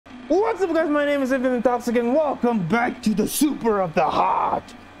What's up, guys? My name is InfiniteToxic and welcome back to the Super of the Hot.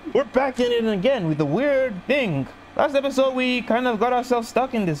 We're back in it again with a weird thing. Last episode we kind of got ourselves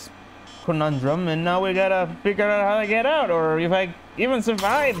stuck in this conundrum and now we gotta figure out how to get out, or if I even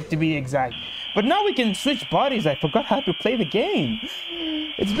survive, to be exact. But now we can switch bodies. I forgot how to play the game.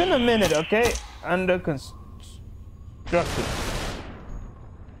 It's been a minute, okay? Under construction.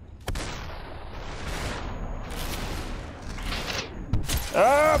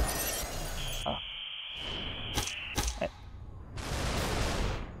 Up!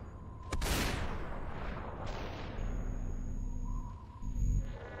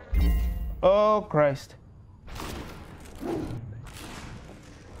 Oh, Christ.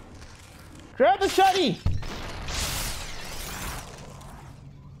 Grab the shotty!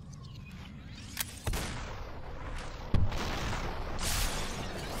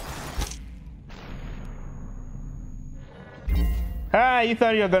 Ah, you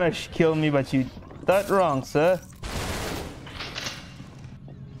thought you were gonna kill me, but you thought wrong, sir.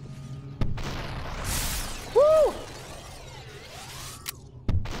 Woo!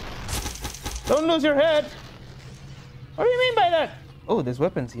 Don't lose your head! What do you mean by that? Oh, there's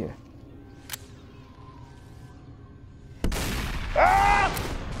weapons here. Ah!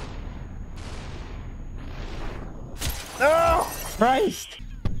 Oh, Christ!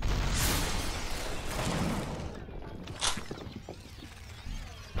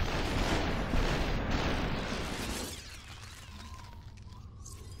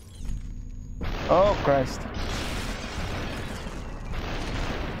 Oh, Christ.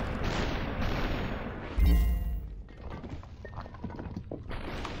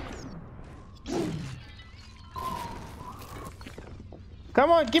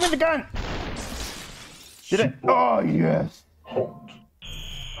 Come on, give me the gun! Did I? Oh, yes.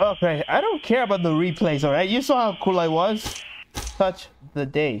 Okay, I don't care about the replays, alright? You saw how cool I was. Touch the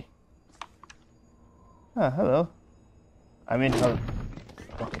day. Ah, hello. I mean, hello.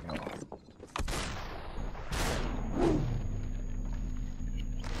 Fucking hell.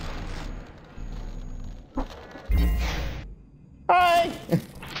 Hi!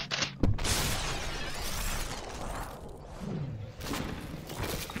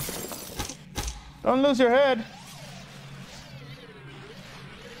 Don't lose your head.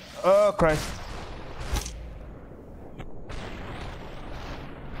 Oh, Christ.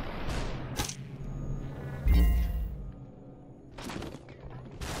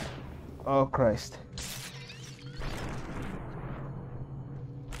 Oh, Christ.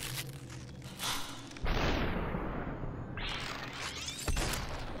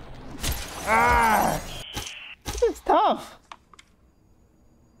 Ah! This is tough.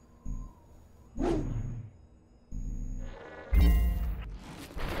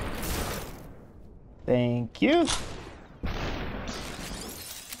 Thank you.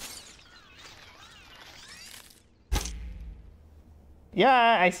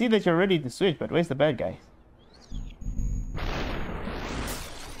 Yeah, I see that you're ready to switch, but where's the bad guy?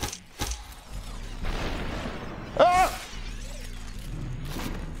 Oh!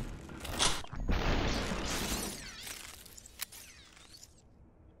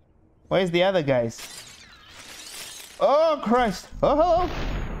 Where's the other guys? Oh, Christ. Oh, hello.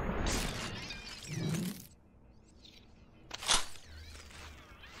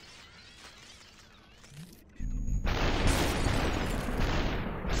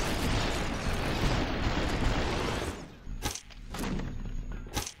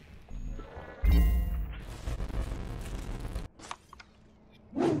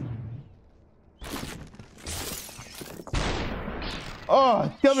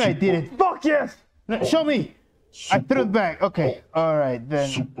 Oh, tell me I did it. Fuck yes! No, show me. I threw it back. Okay. All right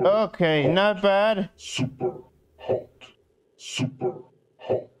then. Okay, not bad. Super hot. Super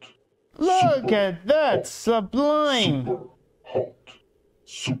hot. Look at that. Sublime. Super hot.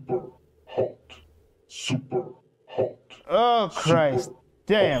 Super hot. Super hot. Oh, Christ.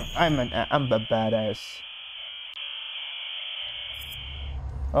 Damn, I'm a badass.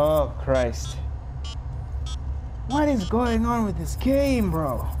 Oh, Christ. What is going on with this game,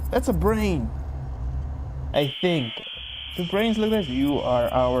 bro? That's a brain. I think. Do brains look like this? You are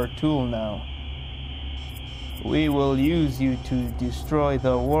our tool now. We will use you to destroy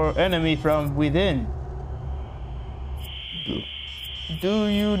the enemy from within. Do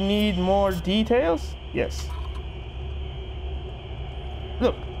you need more details? Yes.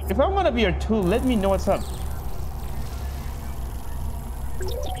 Look, if I'm gonna be your tool, let me know what's up.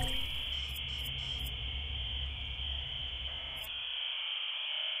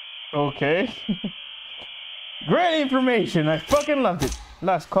 Okay. Great information. I fucking loved it.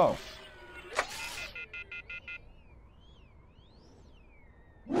 Last call.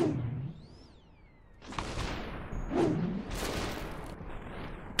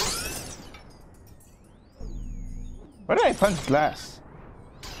 Why did I punch glass?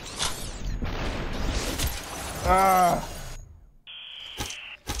 Ah.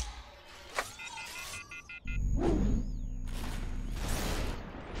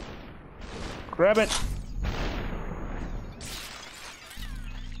 Grab it.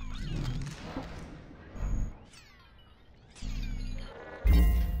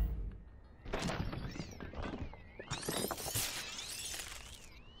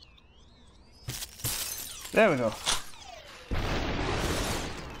 There we go.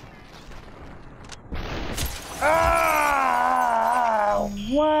 Ah!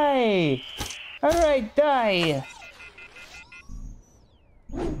 Why? How did I die?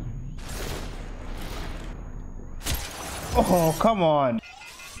 Oh, come on.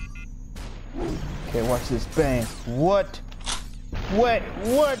 Okay, watch this. Bang. What? What?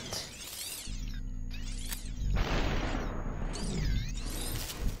 What?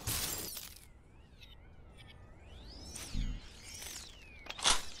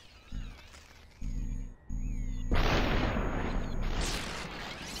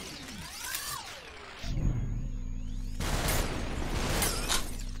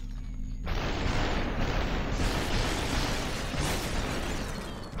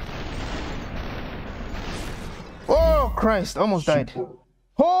 Oh, Christ, almost died.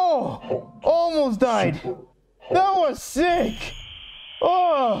 Oh, almost died. That was sick.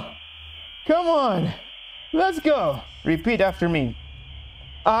 Oh, come on. Let's go. Repeat after me.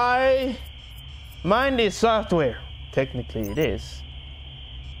 Mind is software. Technically, it is.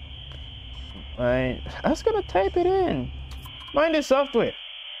 I was gonna type it in. Mind is software.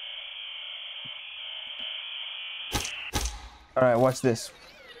 All right, watch this.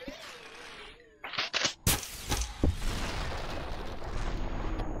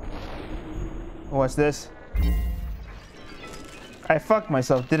 What's this? I fucked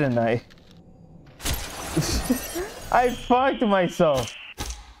myself, didn't I? I fucked myself.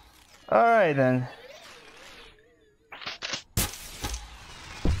 Alright then.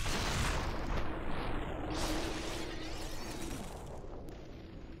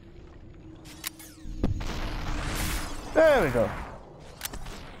 There we go.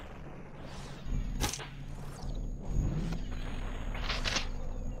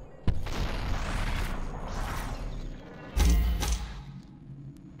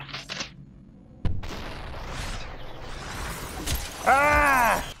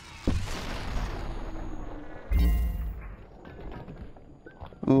 Ah!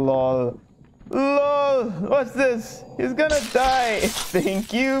 Lol. LOL! What's this? He's gonna die!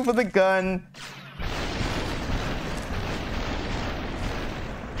 Thank you for the gun.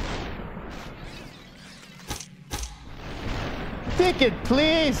 Take it,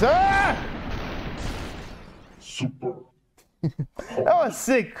 please! Ah! Super. That was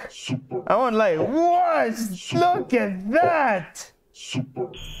sick. Super. I won't lie. What? Look at that!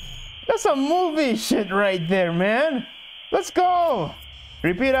 Super. That's some movie shit right there, man. Let's go.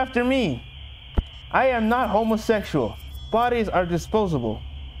 Repeat after me. I am not homosexual. Bodies are disposable.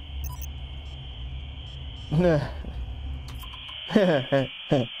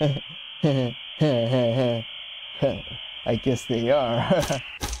 I guess they are.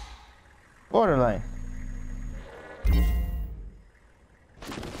 Borderline.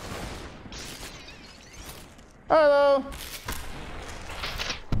 Hello.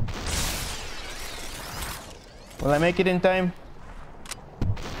 Will I make it in time?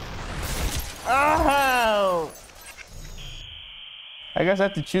 Oh! I guess I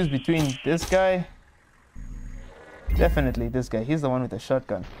have to choose between this guy. Definitely this guy. He's the one with the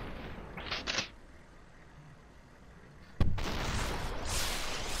shotgun.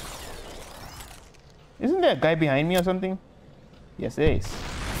 Isn't there a guy behind me or something? Yes, there is.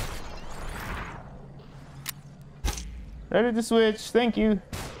 Ready to switch. Thank you.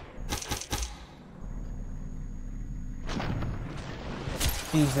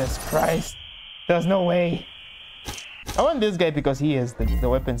 Jesus Christ. There's no way. I want this guy because he has the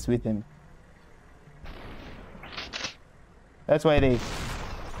weapons with him. That's why they...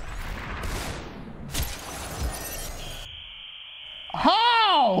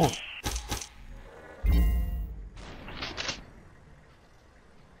 How?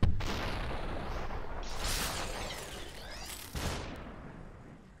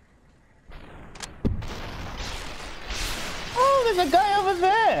 Oh, there's a guy over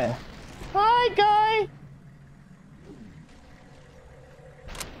there. Hi, guy.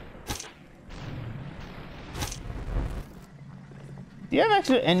 Do you have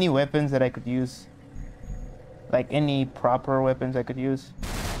actually any weapons that I could use? Like any proper weapons I could use?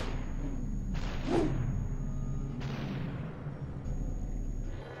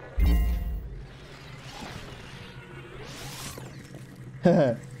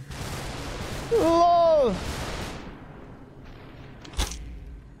 LOL!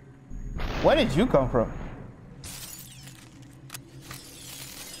 Where did you come from?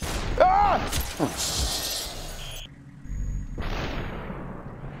 Ah!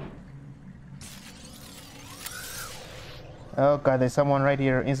 Oh god, there's someone right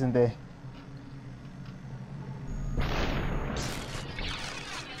here, isn't there?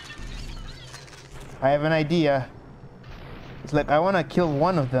 I have an idea. It's like I want to kill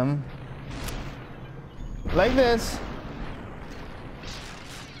one of them. Like this.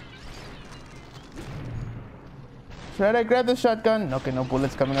 Should I grab the shotgun? Okay, no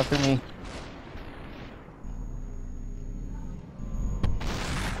bullets coming after me.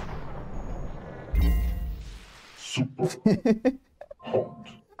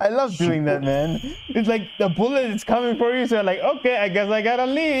 I love doing that, man. It's like the bullet is coming for you, so you're like, okay, I guess I gotta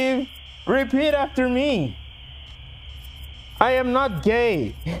leave. Repeat after me. I am not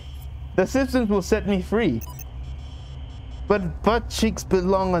gay. The Simpsons will set me free. But butt cheeks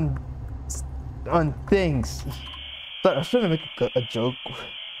belong on things. Sorry, I was trying to make a joke.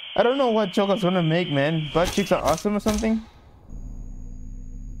 I don't know what joke I was gonna make, man. Butt cheeks are awesome or something?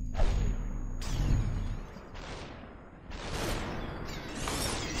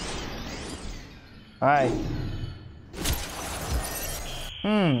 Hi.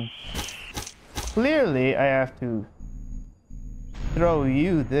 Clearly, I have to throw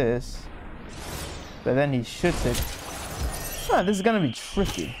you this. But then he shoots it. Ah, this is gonna be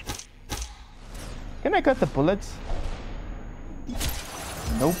tricky. Can I cut the bullets?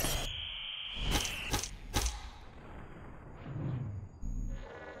 Nope.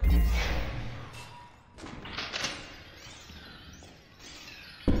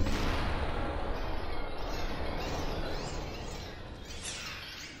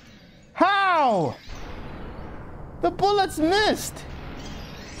 How? The bullets missed.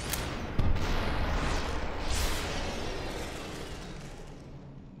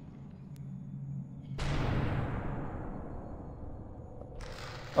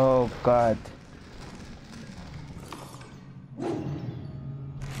 Oh God.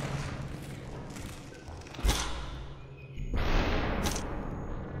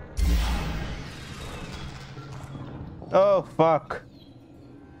 Oh fuck.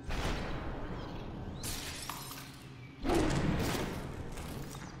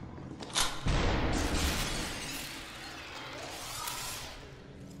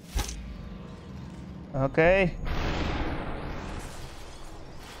 Okay.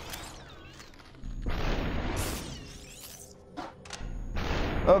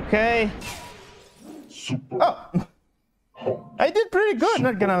 Okay. Oh, I did pretty good,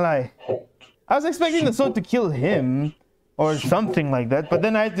 not gonna lie. I was expecting the sword to kill him or something like that, but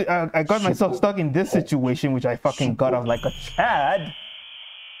then I got myself stuck in this situation, which I fucking got off like a Chad.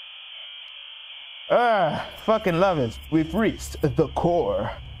 Fucking love it. We've reached the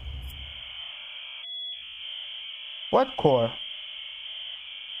core. What core?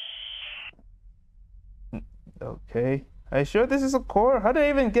 Okay. Are you sure this is a core? How did I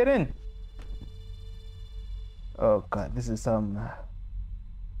even get in? Oh God, this is some...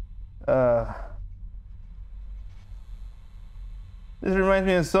 This reminds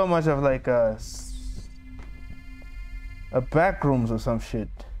me of so much of like a back rooms or some shit.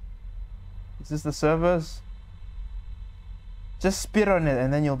 Is this the servers? Just spit on it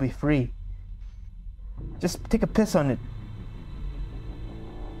and then you'll be free. Just take a piss on it.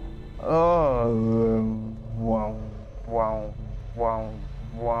 Oh, wow, wow, wow,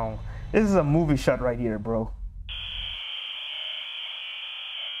 wow. This is a movie shot right here, bro.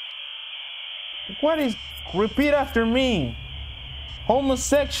 What is... Repeat after me.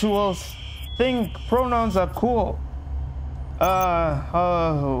 Homosexuals think pronouns are cool.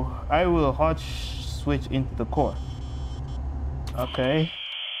 I will hot switch into the core. Okay.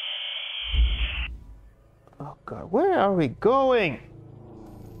 Oh God, where are we going?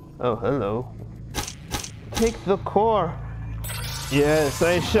 Oh, hello. Take the core. Yes,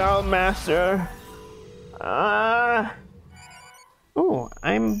 I shall, master. Oh,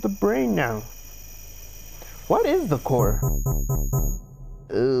 I'm the brain now. What is the core?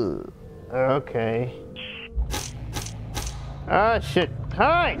 Ugh. Okay. Ah, shit.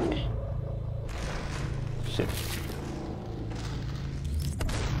 Hi! Shit.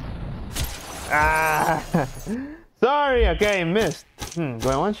 Ah! Sorry, okay, missed. Do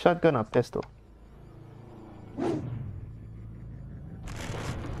I want shotgun or pistol?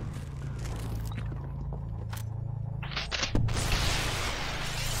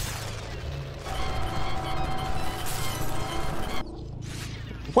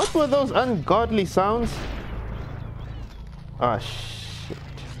 What were those ungodly sounds? Ah,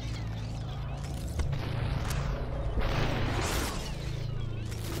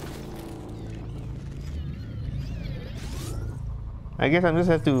 I guess I just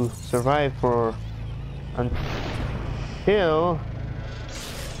have to survive for until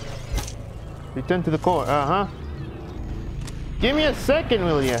return to the core. Give me a second,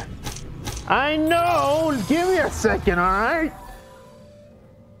 will ya? I know. Give me a second, all right?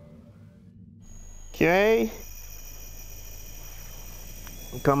 Okay.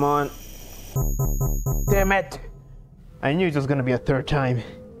 Come on. Damn it. I knew it was gonna be a third time.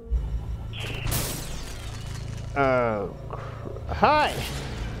 Hi.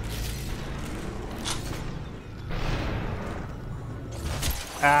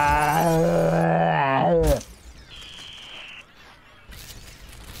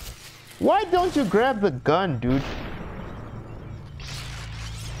 Why don't you grab the gun, dude?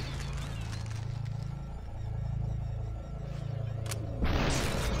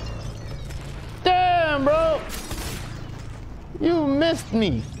 Damn, bro! You missed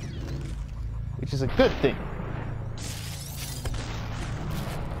me, which is a good thing.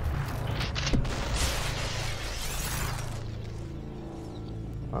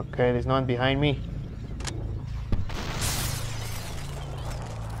 Okay, there's no one behind me.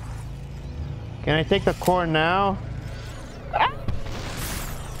 Can I take the core now? Ah!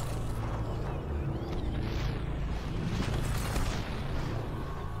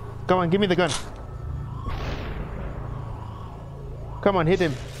 Come on, give me the gun. Come on, hit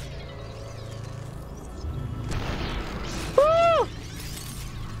him. Woo!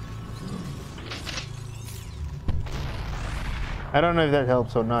 I don't know if that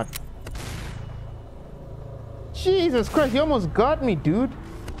helps or not. Jesus Christ, you almost got me, dude.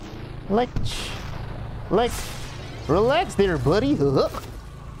 Like, relax there, buddy.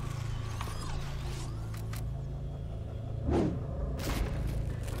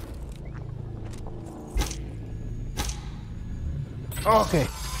 Okay.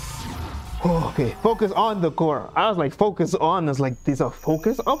 Okay, focus on the core. I was like, focus on. It's like, there's a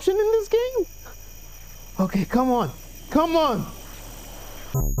focus option in this game? Okay, come on. Come on.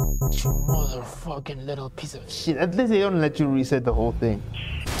 You motherfucking little piece of shit. At least they don't let you reset the whole thing.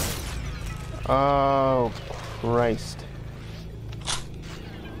 Oh, Christ.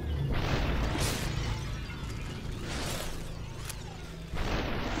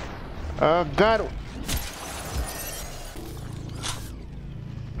 Oh, God.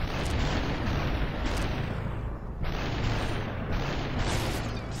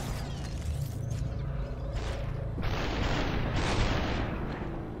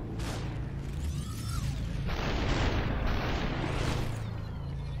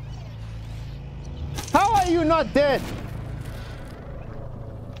 How are you not dead?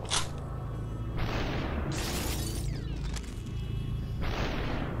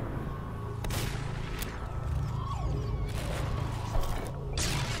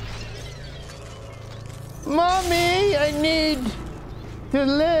 Mommy, I need to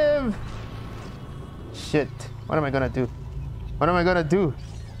live. Shit. What am I gonna do? What am I gonna do?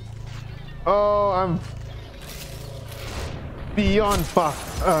 Oh, I'm beyond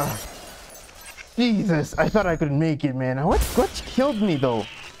fucked. Jesus, I thought I could make it, man. What killed me, though?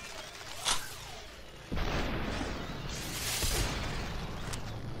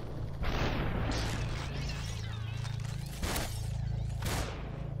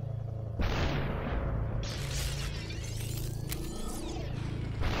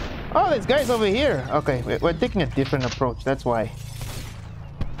 Oh, this guy's over here. Okay, we're taking a different approach. That's why.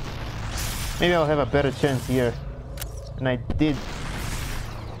 Maybe I'll have a better chance here. And I did.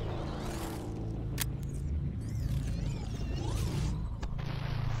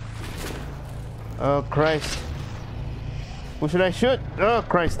 Oh, Christ. Who should I shoot? Oh,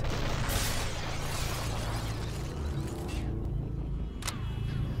 Christ.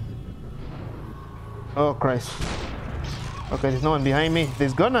 Oh, Christ. Okay, there's no one behind me.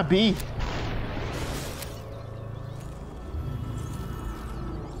 There's gonna be.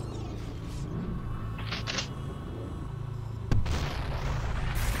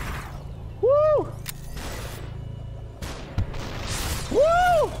 Woo!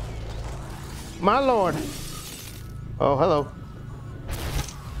 Woo! My lord. Oh, hello.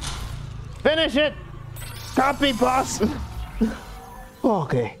 Finish it! Copy, boss!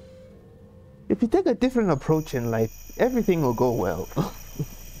 Okay. If you take a different approach in life, everything will go well.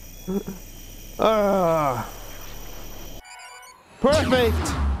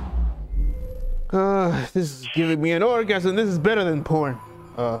 Perfect! This is giving me an orgasm. This is better than porn.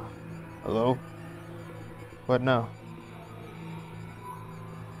 Hello? What now?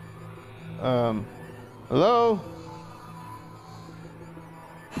 Hello?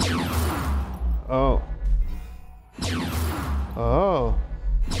 Oh. Oh.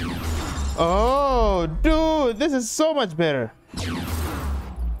 Oh, dude, this is so much better.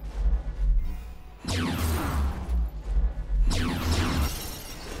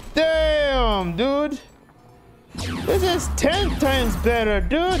 Damn, dude. This is 10 times better,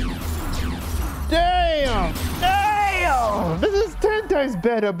 dude. Damn. Damn. This is 10 times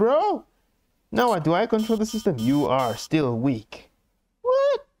better, bro. Now what? Do I control the system? You are still weak.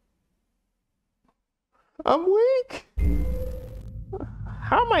 What? I'm weak?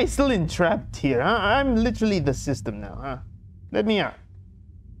 How am I still entrapped here? Huh? I'm literally the system now, huh? Let me out.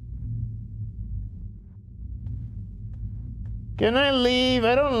 Can I leave?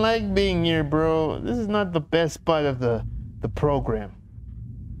 I don't like being here, bro. This is not the best part of the program.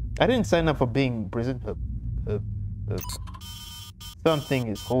 I didn't sign up for being in prison. Something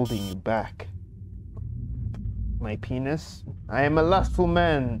is holding you back. My penis? I am a lustful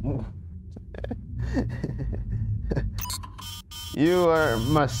man. You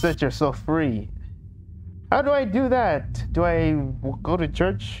must set yourself free. How do I do that? Do I go to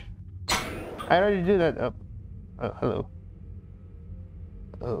church? I already do that. Oh, hello.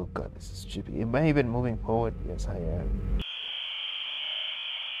 Oh god, this is chippy. Am I even moving forward? Yes, I am.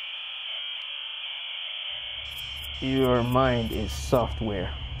 Your mind is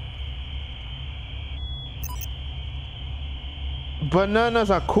software. Bananas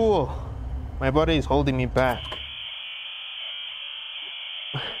are cool. My body is holding me back.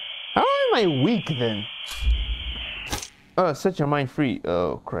 How am I weak then? Oh, set your mind free.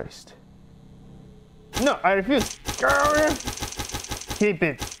 Oh, Christ. No, I refuse. Keep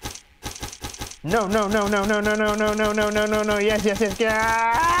it. No, no, no, no, no, no, no, no, no, no, no, no, no. Yes, yes, yes.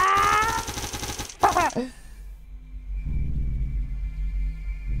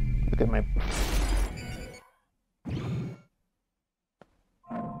 Look at my...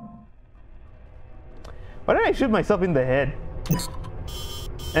 Why did I shoot myself in the head?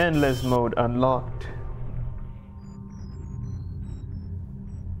 Endless mode unlocked.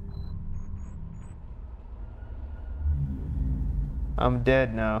 I'm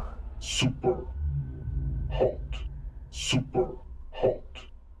dead now. Super hot. Super hot.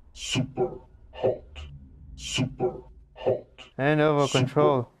 Super hot. Super hot. Hand over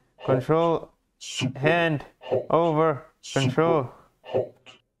control. Control. Hand over control.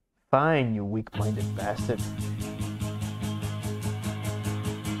 Fine, you weak-minded bastard.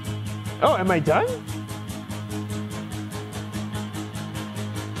 Oh, am I done?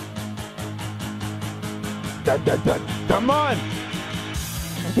 Come on!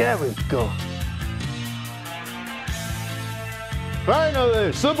 There we go.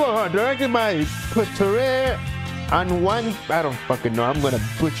 Finally, Superhot, directed by Couture on one... I don't fucking know, I'm gonna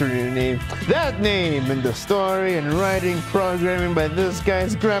butcher your name. That name in the story and writing, programming by this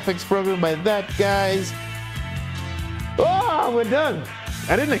guy's, graphics program by that guy's. Oh, we're done.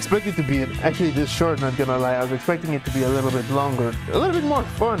 I didn't expect it to be actually this short, not gonna lie. I was expecting it to be a little bit longer, a little bit more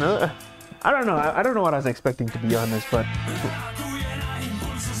fun. I don't know. I don't know what I was expecting, to be honest, but...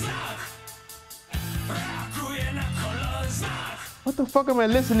 What the fuck am I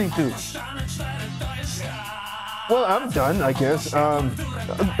listening to? Well, I'm done, I guess. It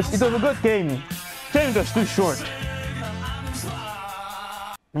was a good game. Shame it was too short.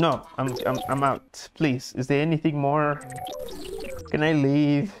 No, I'm out. Please, is there anything more? Can I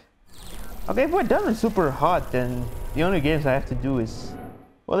leave? Okay, if we're done with Superhot, then the only games I have to do is...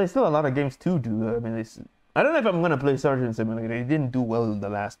 Well, there's still a lot of games to do. I mean, I don't know if I'm gonna play Sergeant Simulator. It didn't do well in the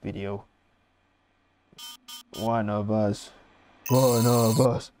last video. One of us. One of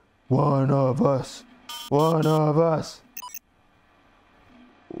us. One of us. One of us.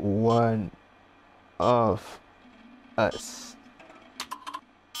 One of us.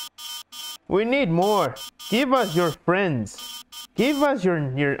 We need more. Give us your friends. Give us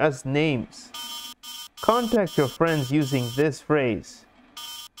your us names. Contact your friends using this phrase.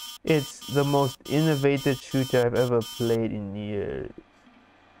 It's the most innovative shooter I've ever played in years.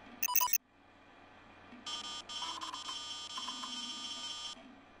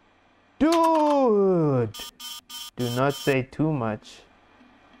 Dude! Do not say too much.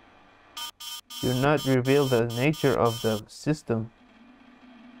 Do not reveal the nature of the system.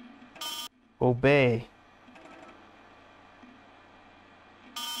 Obey.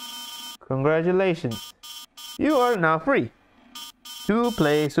 Congratulations. You are now free to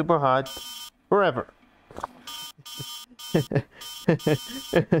play Superhot forever.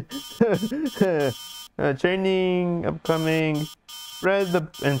 Training upcoming. Spread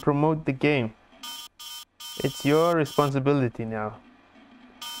and promote the game. It's your responsibility now.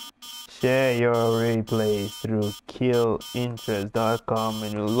 Share your replays through killinterest.com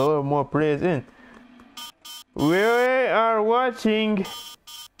and you'll lure more players in. We are watching.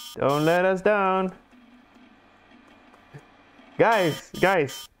 Don't let us down. Guys.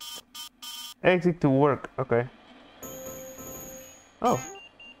 Exit to work. Okay. Oh.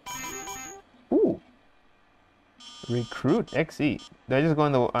 Recruit XE. Did I just go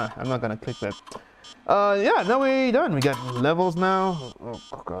on the... I'm not gonna click that. Yeah, now we're done. We got levels now.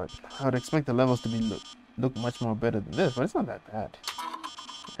 Oh god. I would expect the levels to be look much more better than this, but it's not that bad.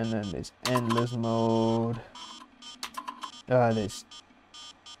 And then there's endless mode. There's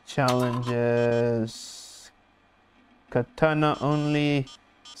challenges. Katana only.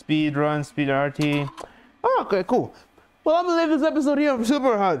 Speed run, speed RT. Oh, okay, cool. Well, I'm gonna leave this episode here of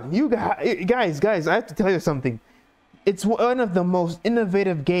Superhot. You guys, I have to tell you something. It's one of the most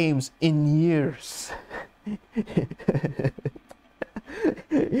innovative games in years.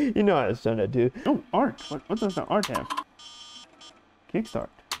 You know how it's done that, dude. Oh, art. What does the art have? Kickstart.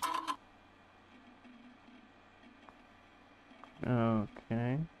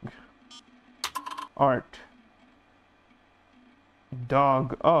 Okay. Art.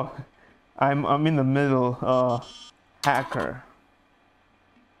 Dog. Oh, I'm in the middle. Hacker.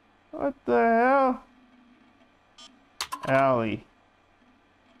 What the hell? Alley.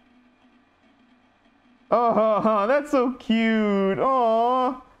 Oh, that's so cute.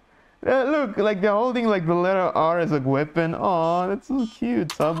 Oh, look, like they're holding like the letter R as a weapon. Oh, that's so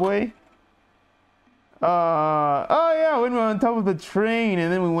cute. Subway. Oh yeah, when we were on top of the train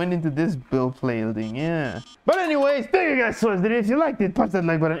and then we went into this building. Yeah. But anyways, thank you guys so much. If you liked it, punch that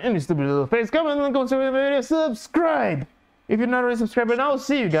like button in your stupid little face. Comment and go to the video. Subscribe if you're not already subscribed. And I'll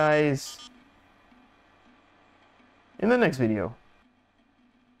see you guys in the next video.